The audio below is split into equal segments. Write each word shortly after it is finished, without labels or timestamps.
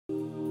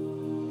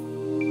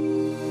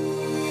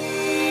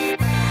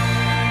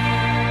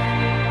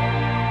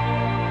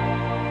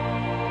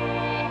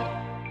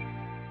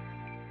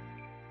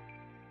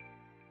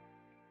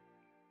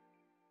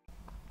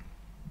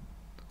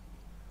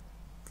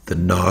The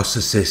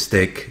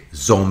narcissistic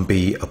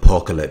zombie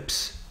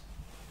apocalypse.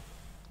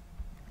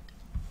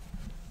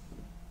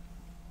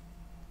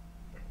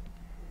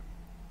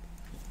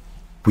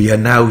 We are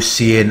now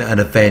seeing an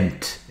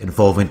event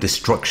involving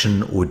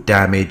destruction or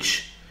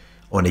damage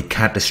on a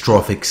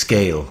catastrophic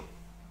scale.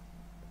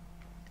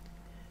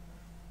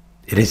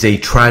 It is a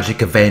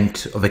tragic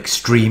event of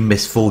extreme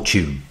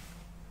misfortune.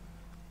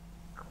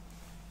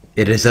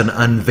 It is an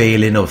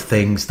unveiling of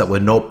things that were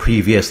not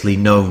previously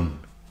known.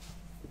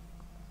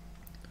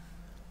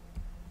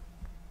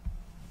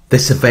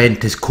 This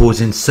event is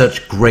causing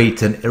such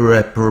great and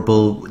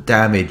irreparable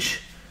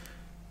damage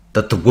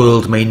that the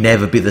world may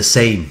never be the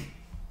same.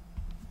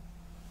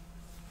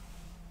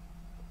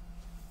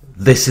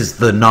 This is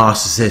the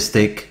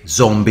narcissistic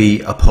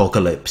zombie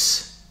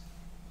apocalypse.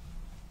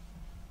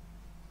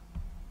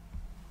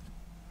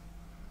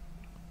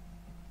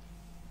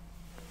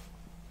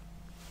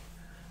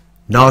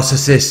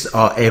 Narcissists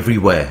are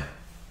everywhere,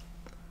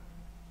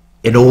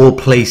 in all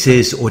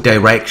places or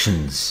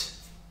directions.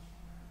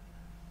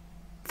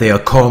 They are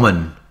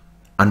common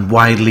and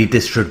widely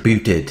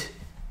distributed.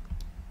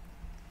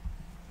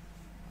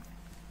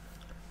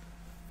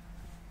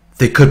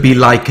 They could be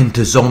likened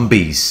to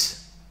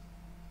zombies.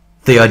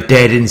 They are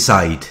dead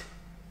inside,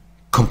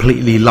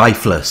 completely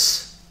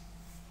lifeless.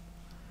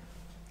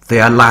 They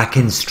are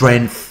lacking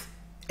strength,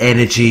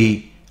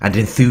 energy, and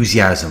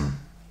enthusiasm.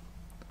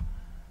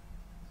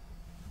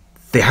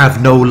 They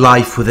have no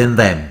life within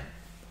them.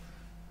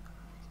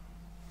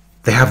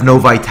 They have no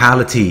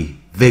vitality,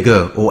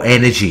 vigor, or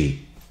energy.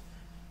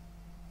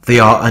 They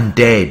are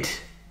undead,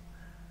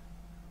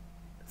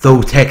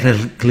 though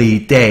technically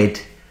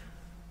dead,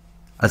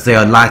 as they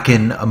are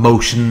lacking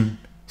emotion,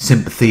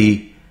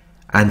 sympathy,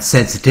 and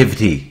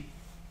sensitivity.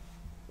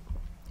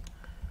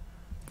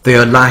 They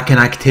are lacking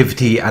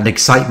activity and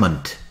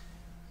excitement.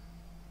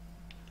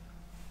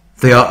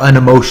 They are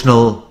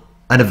unemotional,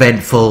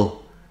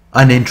 uneventful,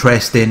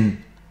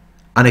 uninteresting,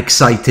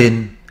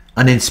 unexciting,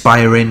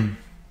 uninspiring.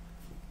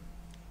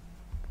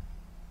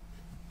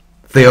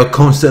 They are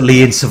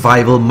constantly in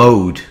survival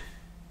mode.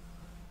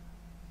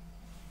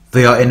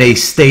 They are in a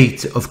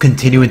state of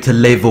continuing to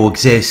live or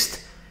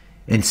exist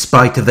in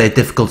spite of their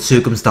difficult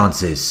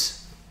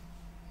circumstances.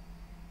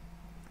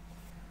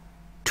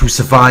 To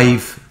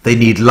survive, they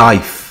need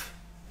life.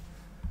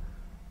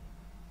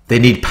 They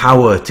need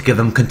power to give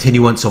them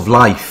continuance of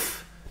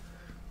life.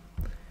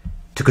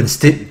 To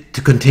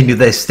continue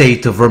their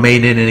state of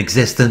remaining in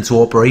existence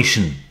or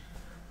operation.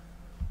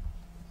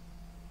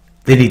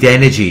 They need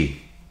energy.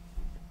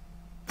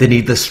 They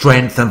need the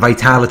strength and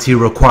vitality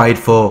required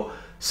for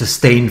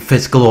sustained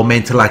physical or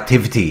mental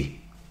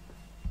activity.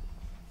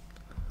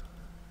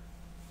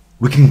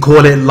 We can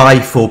call it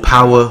life or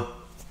power,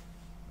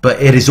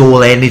 but it is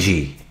all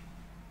energy.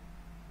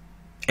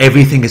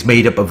 Everything is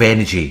made up of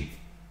energy.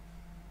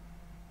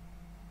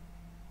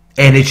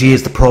 Energy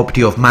is the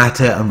property of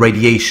matter and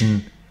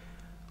radiation,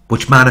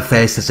 which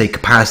manifests as a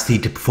capacity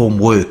to perform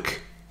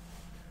work.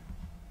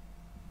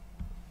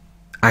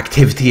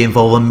 Activity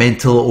involving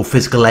mental or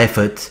physical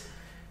effort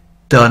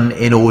done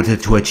in order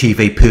to achieve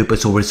a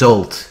purpose or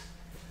result.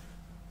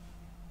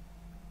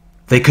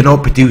 They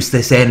cannot produce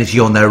this energy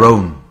on their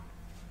own.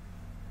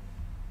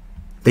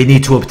 They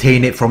need to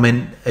obtain it from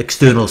an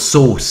external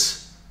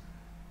source.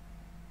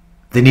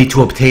 They need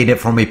to obtain it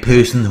from a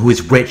person who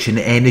is rich in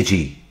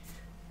energy,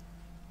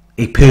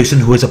 a person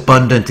who is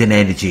abundant in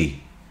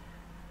energy,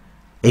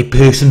 a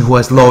person who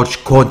has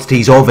large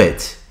quantities of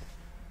it.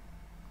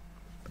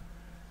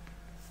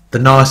 The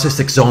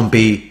narcissistic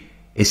zombie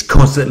is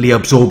constantly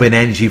absorbing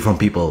energy from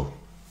people.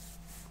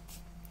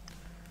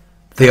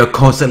 They are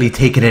constantly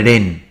taking it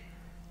in,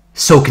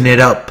 soaking it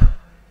up,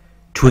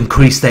 to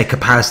increase their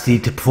capacity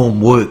to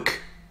perform work,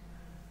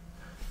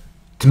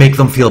 to make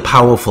them feel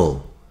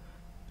powerful,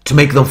 to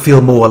make them feel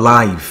more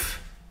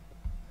alive.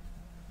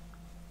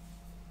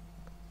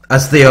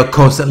 As they are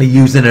constantly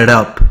using it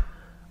up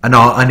and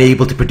are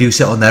unable to produce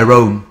it on their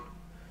own,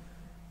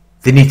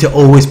 they need to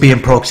always be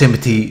in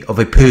proximity of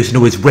a person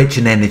who is rich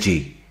in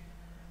energy,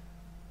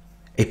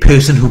 a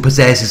person who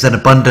possesses an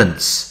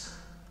abundance,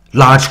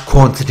 large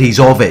quantities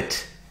of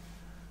it.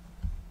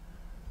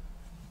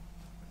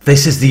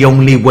 This is the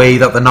only way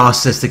that the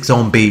narcissistic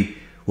zombie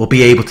will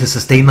be able to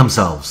sustain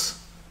themselves.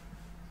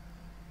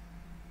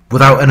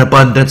 Without an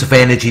abundance of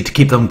energy to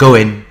keep them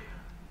going,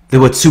 they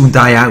would soon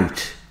die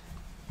out.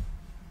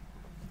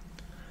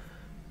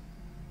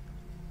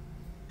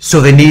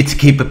 So they need to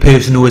keep a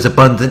person who is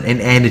abundant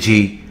in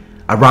energy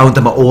around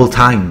them at all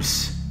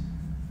times.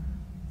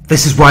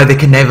 This is why they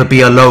can never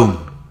be alone.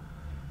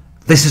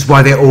 This is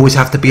why they always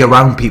have to be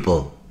around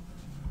people.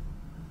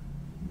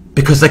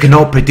 Because they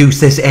cannot produce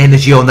this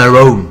energy on their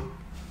own.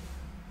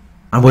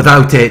 And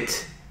without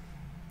it,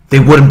 they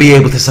wouldn't be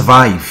able to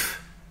survive.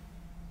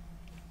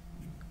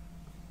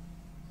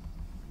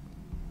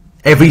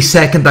 Every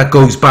second that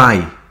goes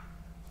by,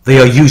 they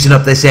are using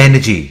up this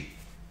energy.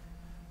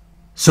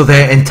 So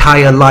their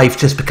entire life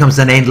just becomes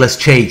an endless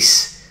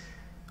chase,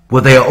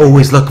 where they are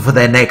always looking for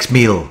their next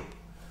meal.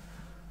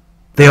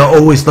 They are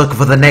always looking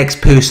for the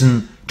next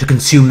person to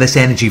consume this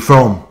energy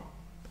from.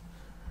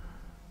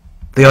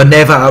 They are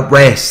never at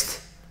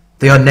rest.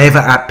 They are never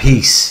at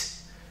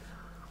peace.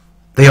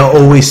 They are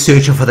always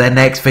searching for their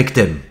next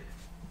victim.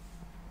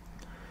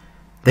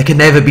 They can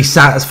never be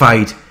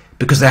satisfied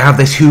because they have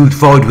this huge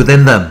void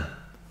within them.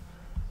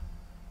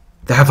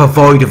 They have a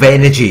void of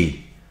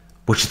energy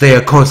which they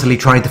are constantly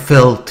trying to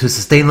fill to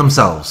sustain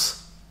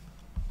themselves.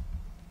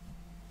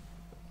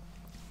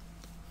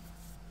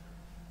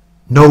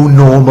 No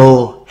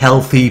normal,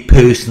 healthy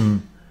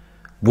person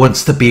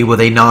wants to be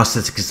with a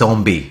narcissistic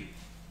zombie.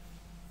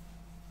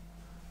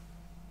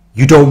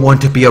 You don't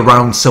want to be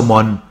around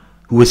someone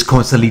who is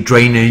constantly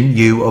draining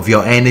you of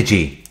your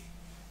energy.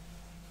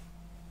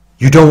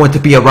 You don't want to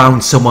be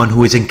around someone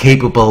who is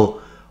incapable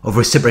of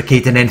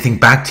reciprocating anything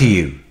back to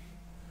you.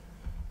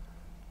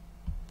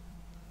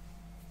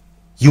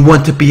 You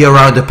want to be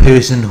around a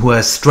person who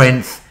has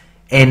strength,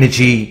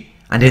 energy,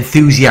 and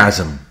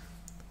enthusiasm.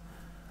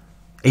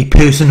 A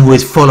person who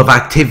is full of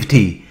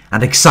activity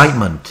and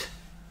excitement.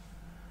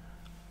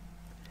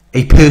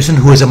 A person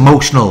who is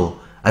emotional,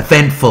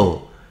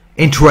 eventful,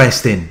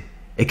 interesting,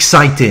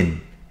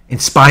 exciting,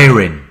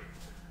 inspiring.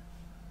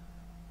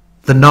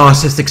 The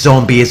narcissistic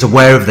zombie is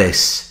aware of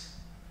this,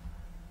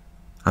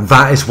 and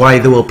that is why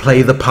they will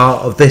play the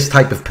part of this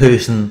type of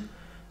person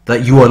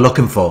that you are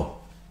looking for.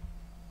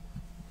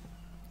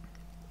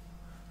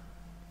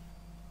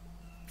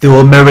 They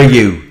will mirror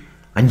you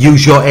and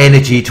use your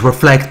energy to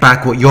reflect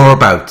back what you're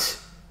about.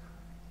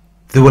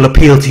 They will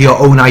appeal to your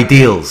own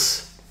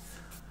ideals.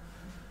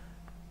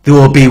 They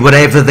will be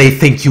whatever they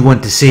think you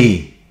want to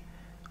see,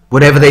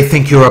 whatever they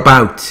think you're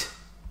about.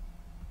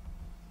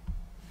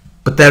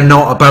 But they're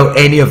not about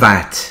any of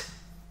that.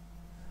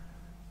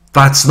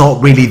 That's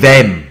not really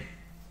them.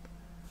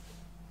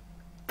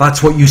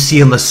 That's what you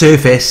see on the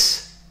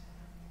surface.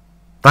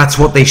 That's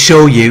what they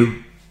show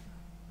you.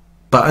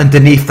 But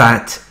underneath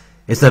that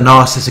is the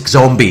narcissistic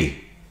zombie.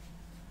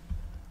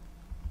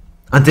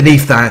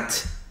 Underneath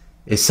that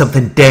is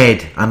something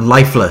dead and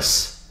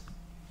lifeless.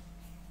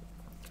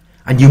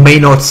 And you may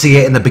not see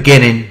it in the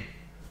beginning,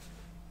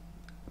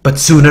 but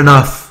soon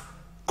enough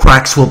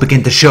cracks will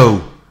begin to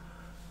show.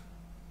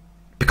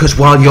 Because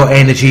while your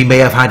energy may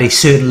have had a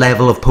certain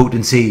level of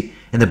potency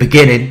in the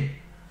beginning,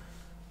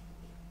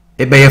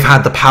 it may have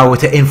had the power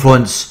to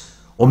influence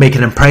or make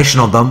an impression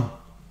on them.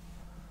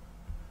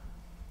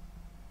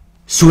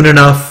 Soon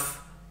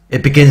enough,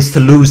 it begins to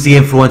lose the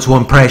influence or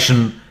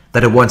impression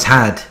that it once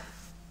had.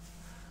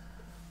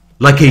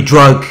 Like a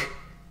drug,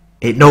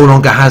 it no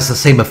longer has the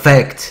same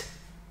effect.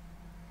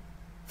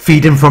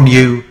 Feeding from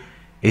you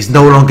is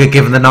no longer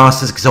giving the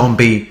narcissistic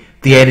zombie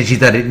the energy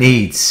that it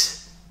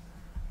needs.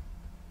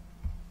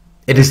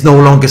 It is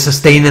no longer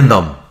sustaining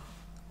them.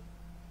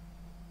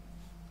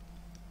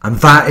 And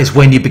that is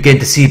when you begin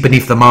to see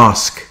beneath the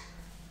mask.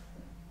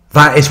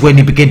 That is when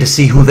you begin to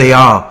see who they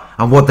are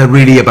and what they're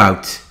really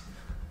about.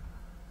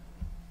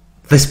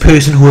 This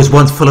person who was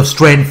once full of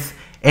strength,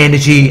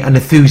 energy and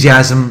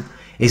enthusiasm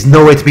is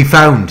nowhere to be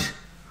found.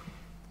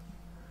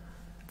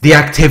 The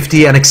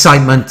activity and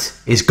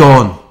excitement is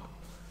gone.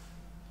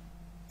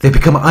 They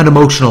become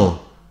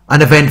unemotional,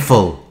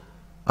 uneventful,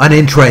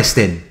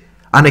 uninteresting,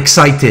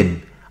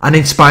 unexciting,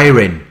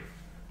 uninspiring,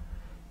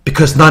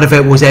 because none of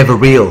it was ever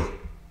real.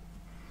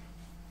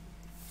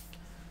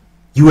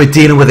 You are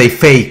dealing with a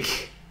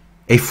fake,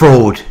 a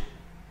fraud,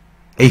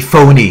 a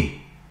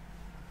phony,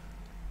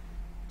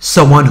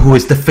 someone who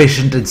is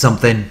deficient in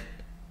something.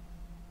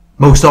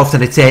 Most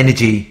often it's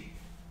energy.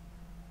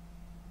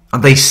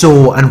 And they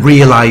saw and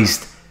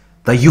realized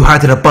that you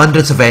had an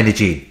abundance of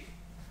energy.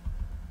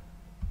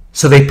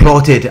 So they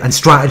plotted and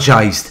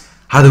strategized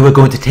how they were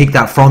going to take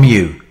that from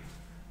you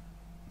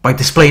by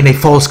displaying a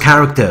false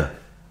character,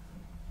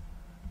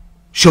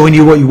 showing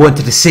you what you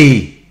wanted to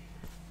see,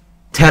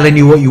 telling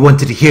you what you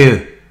wanted to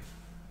hear,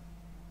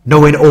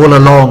 knowing all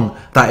along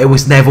that it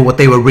was never what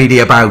they were really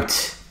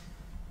about.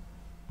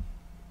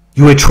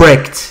 You were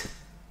tricked,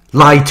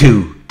 lied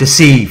to,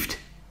 deceived.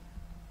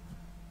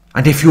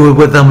 And if you were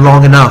with them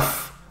long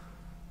enough,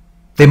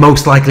 they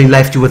most likely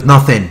left you with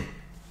nothing.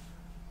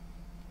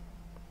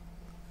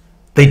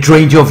 They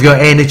drained you of your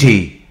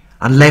energy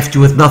and left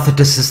you with nothing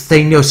to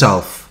sustain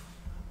yourself.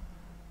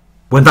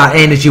 When that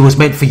energy was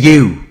meant for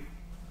you,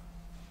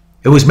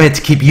 it was meant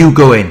to keep you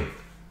going.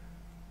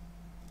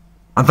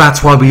 And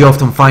that's why we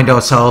often find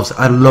ourselves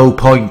at a low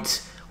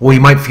point, or we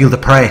might feel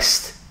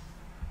depressed.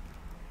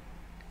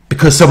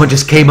 Because someone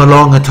just came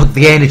along and took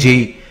the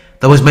energy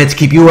that was meant to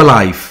keep you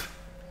alive.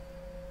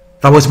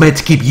 That was meant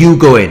to keep you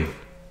going.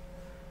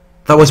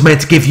 That was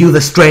meant to give you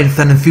the strength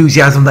and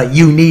enthusiasm that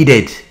you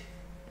needed.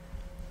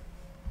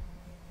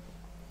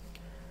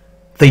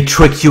 They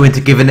tricked you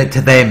into giving it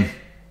to them.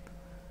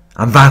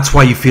 And that's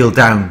why you feel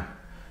down.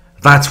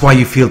 That's why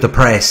you feel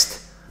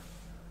depressed.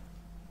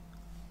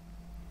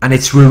 And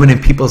it's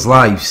ruining people's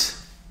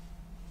lives.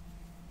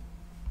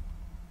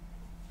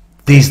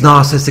 These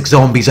narcissistic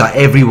zombies are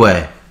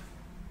everywhere,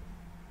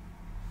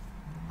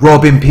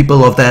 robbing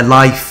people of their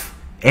life,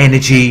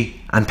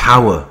 energy and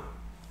power.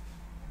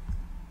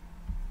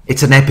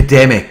 It's an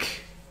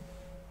epidemic.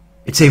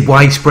 It's a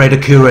widespread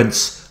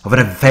occurrence of an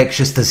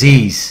infectious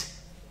disease,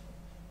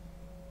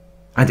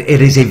 and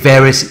it is a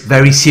very,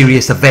 very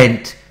serious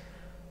event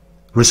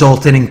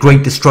resulting in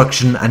great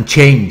destruction and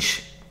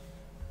change.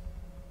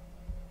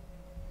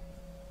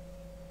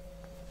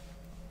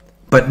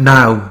 But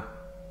now,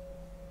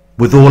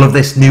 with all of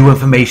this new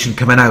information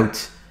coming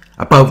out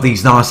about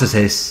these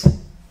narcissists,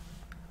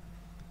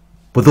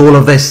 with all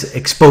of this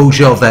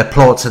exposure of their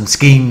plots and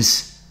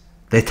schemes,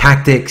 their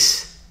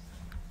tactics,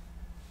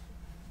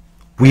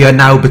 we are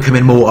now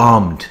becoming more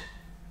armed,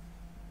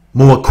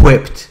 more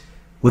equipped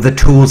with the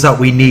tools that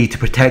we need to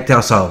protect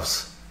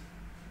ourselves.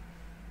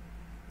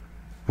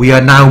 We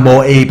are now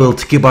more able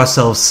to keep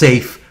ourselves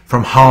safe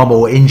from harm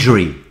or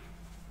injury.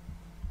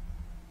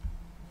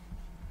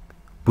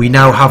 We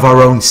now have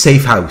our own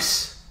safe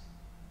house,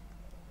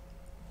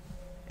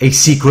 a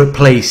secret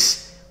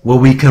place where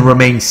we can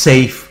remain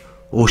safe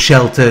or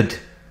sheltered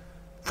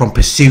from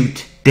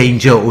pursuit,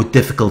 danger or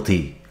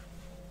difficulty.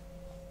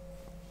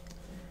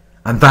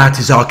 And that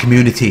is our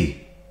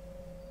community,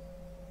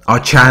 our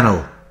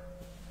channel.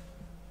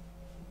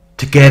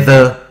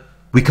 Together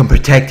we can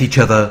protect each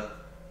other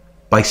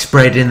by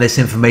spreading this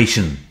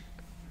information,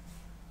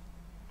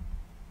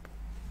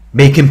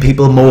 making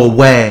people more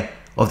aware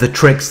of the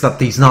tricks that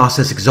these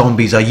narcissistic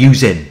zombies are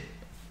using.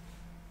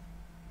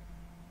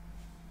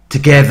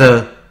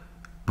 Together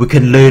we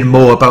can learn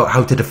more about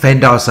how to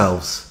defend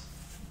ourselves,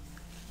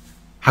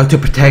 how to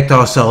protect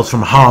ourselves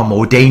from harm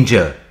or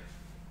danger.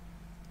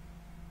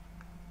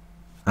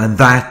 And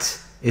that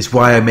is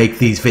why I make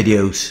these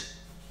videos.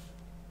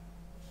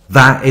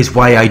 That is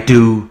why I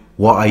do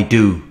what I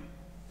do.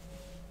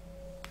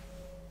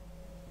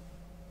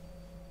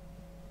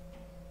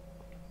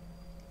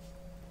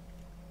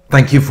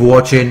 Thank you for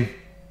watching.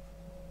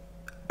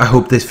 I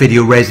hope this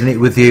video resonated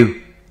with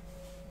you.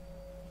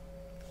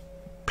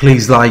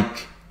 Please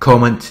like,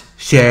 comment,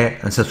 share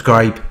and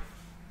subscribe.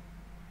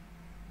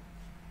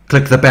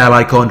 Click the bell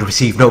icon to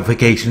receive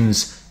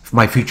notifications for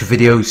my future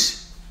videos.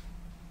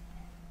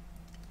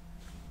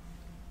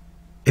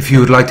 If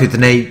you would like to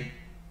donate,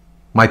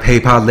 my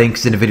PayPal link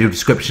is in the video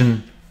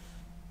description.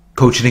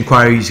 Coaching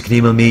inquiries, you can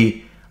email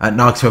me at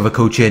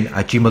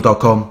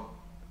narcsurvivorcoaching@gmail.com.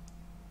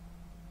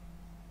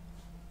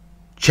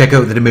 Check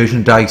out the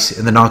merchandise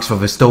in the Narc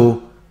Survivor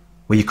store,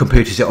 where you can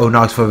purchase your own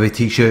Narc Survivor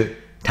t-shirt,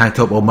 tank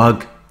top or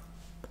mug.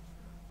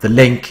 The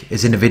link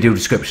is in the video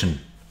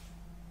description.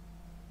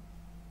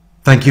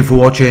 Thank you for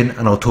watching,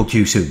 and I'll talk to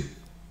you soon.